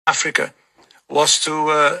Africa was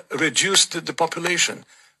to reduce the population.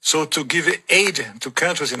 So to give aid to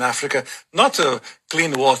countries in Africa, not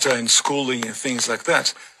clean water and schooling and things like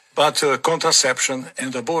that, but contraception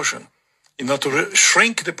and abortion, in order to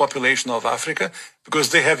shrink the population of Africa, because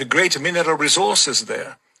they have great mineral resources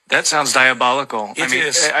there. That sounds diabolical. It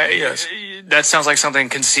is, yes. That sounds like something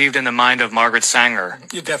conceived in the mind of Margaret Sanger.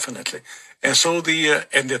 Yeah, definitely. And so at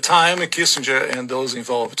the time, Kissinger and those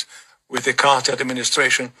involved with the Carter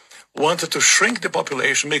administration wanted to shrink the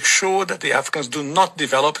population, make sure that the Africans do not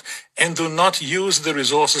develop and do not use the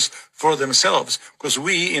resources for themselves, because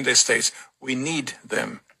we in the States, we need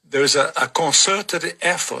them. There is a concerted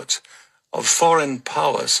effort of foreign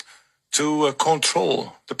powers to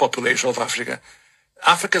control the population of Africa.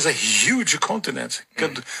 Africa is a huge continent,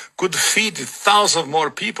 could feed thousands more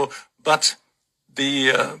people, but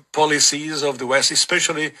the policies of the West,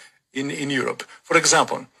 especially in Europe. For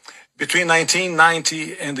example, between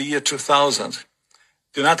 1990 and the year 2000,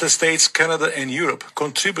 the United States, Canada, and Europe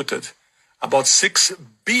contributed about $6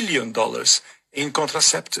 billion in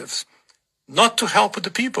contraceptives. Not to help the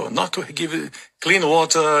people, not to give clean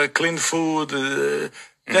water, clean food.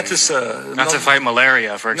 That is not to fight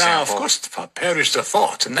malaria, for example. No, of course, perish the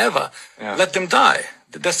thought. Never let them die.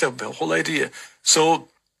 That's the whole idea. So,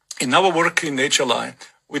 in our work in HLI,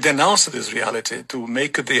 we denounce this reality to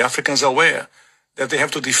make the Africans aware that they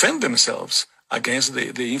have to defend themselves against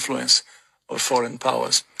the influence of foreign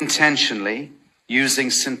powers. Intentionally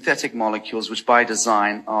using synthetic molecules, which by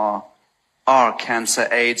design are cancer,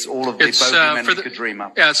 AIDS, all of the bogeymen we could dream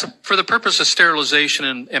up. Yeah, it's for the purpose of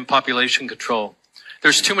sterilization and population control.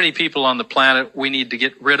 There's too many people on the planet we need to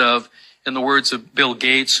get rid of. In the words of Bill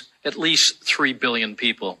Gates, at least 3 billion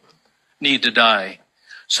people need to die.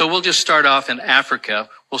 So we'll just start off in Africa.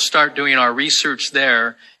 We'll start doing our research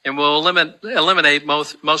there, and we'll eliminate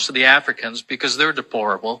most of the Africans because they're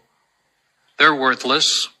deplorable. They're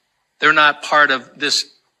worthless. They're not part of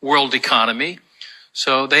this world economy.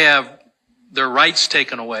 So they have their rights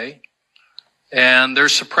taken away, and they're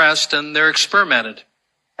suppressed, and they're experimented.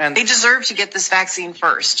 And they deserve to get this vaccine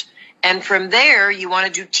first. And from there, you want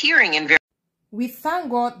to do tiering and we thank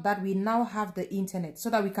God that we now have the internet so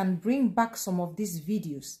that we can bring back some of these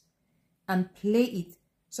videos and play it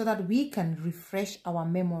so that we can refresh our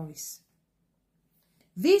memories.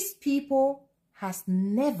 These people has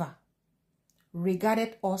never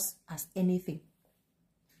regarded us as anything.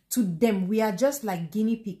 To them, we are just like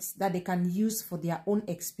guinea pigs that they can use for their own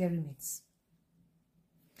experiments.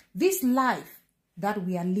 This life that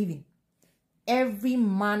we are living, every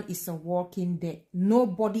man is a walking dead.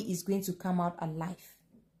 Nobody is going to come out alive.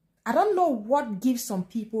 I don't know what gives some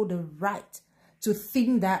people the right to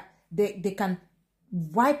think that they can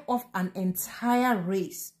wipe off an entire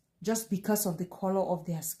race just because of the color of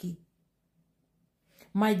their skin.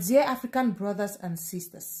 My dear African brothers and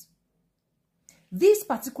sisters, this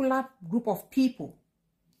particular group of people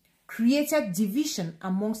created division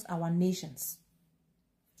amongst our nations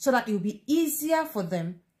so that it will be easier for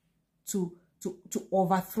them to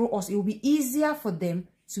overthrow us. It will be easier for them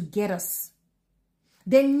to get us.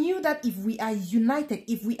 They knew that if we are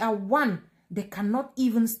united, if we are one, they cannot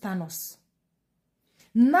even stand us.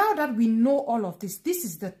 Now that we know all of this, this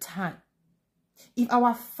is the time. If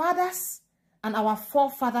our fathers and our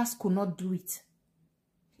forefathers could not do it,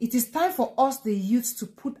 it is time for us, the youths, to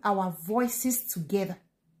put our voices together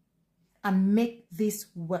and make this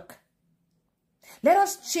work. Let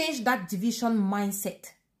us change that division mindset.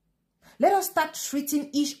 Let us start treating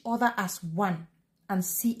each other as one and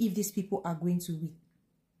see if these people are going to win.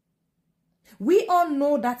 We all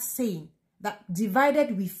know that saying, that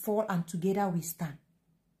divided we fall and together we stand.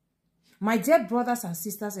 My dear brothers and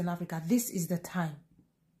sisters in Africa, this is the time.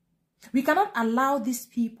 We cannot allow these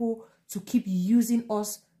people to keep using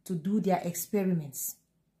us to do their experiments.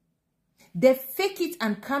 They fake it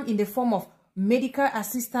and come in the form of medical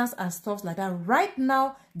assistance and stuff like that. Right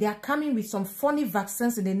now, they are coming with some funny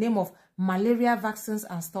vaccines in the name of malaria vaccines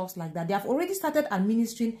and stuff like that. They have already started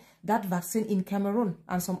administering that vaccine in Cameroon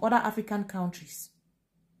and some other African countries.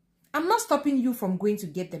 I'm not stopping you from going to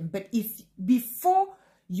get them, but if before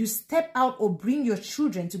you step out or bring your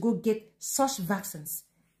children to go get such vaccines,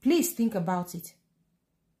 please think about it.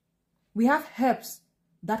 We have herbs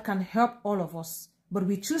that can help all of us, but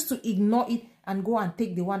we choose to ignore it and go and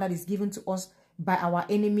take the one that is given to us by our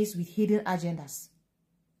enemies with hidden agendas.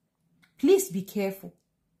 Please be careful.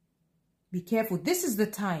 Be careful. This is the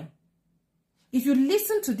time. If you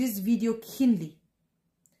listen to this video keenly,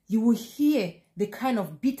 you will hear the kind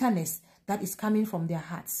of bitterness that is coming from their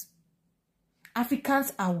hearts.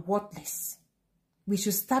 Africans are worthless. We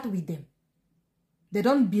should start with them. They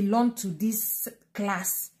don't belong to this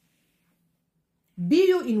class. Be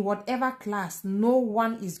you in whatever class, no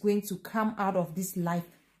one is going to come out of this life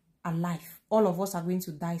alive. All of us are going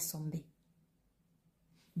to die someday.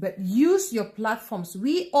 But use your platforms.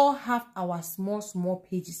 We all have our small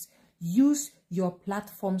pages. Use your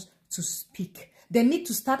platforms to speak. They need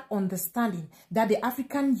to start understanding that the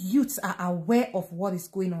African youths are aware of what is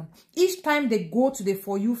going on. Each time they go to the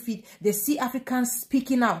For You feed, they see Africans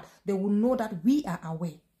speaking out, they will know that we are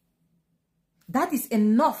aware. That is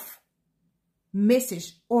enough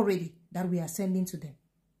message already that we are sending to them.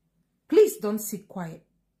 Please don't sit quiet.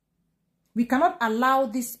 We cannot allow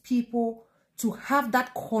these people to have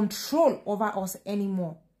that control over us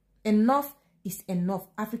anymore. Enough is enough.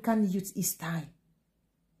 African youth, is time.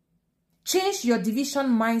 Change your division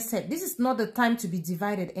mindset. This is not the time to be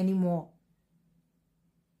divided anymore.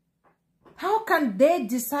 How can they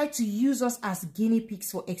decide to use us as guinea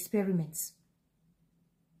pigs for experiments?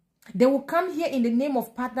 They will come here in the name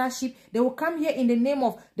of partnership. They will come here in the name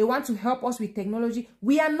of they want to help us with technology.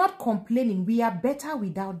 We are not complaining. We are better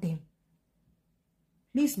without them.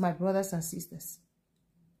 Please, my brothers and sisters,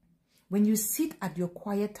 when you sit at your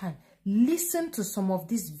quiet time, listen to some of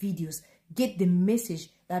these videos. Get the message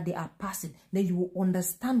that they are passing. Then you will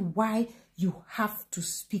understand why you have to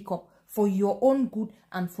speak up for your own good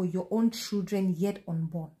and for your own children yet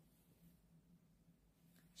unborn.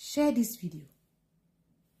 Share this video.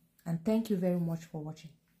 And thank you very much for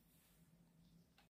watching.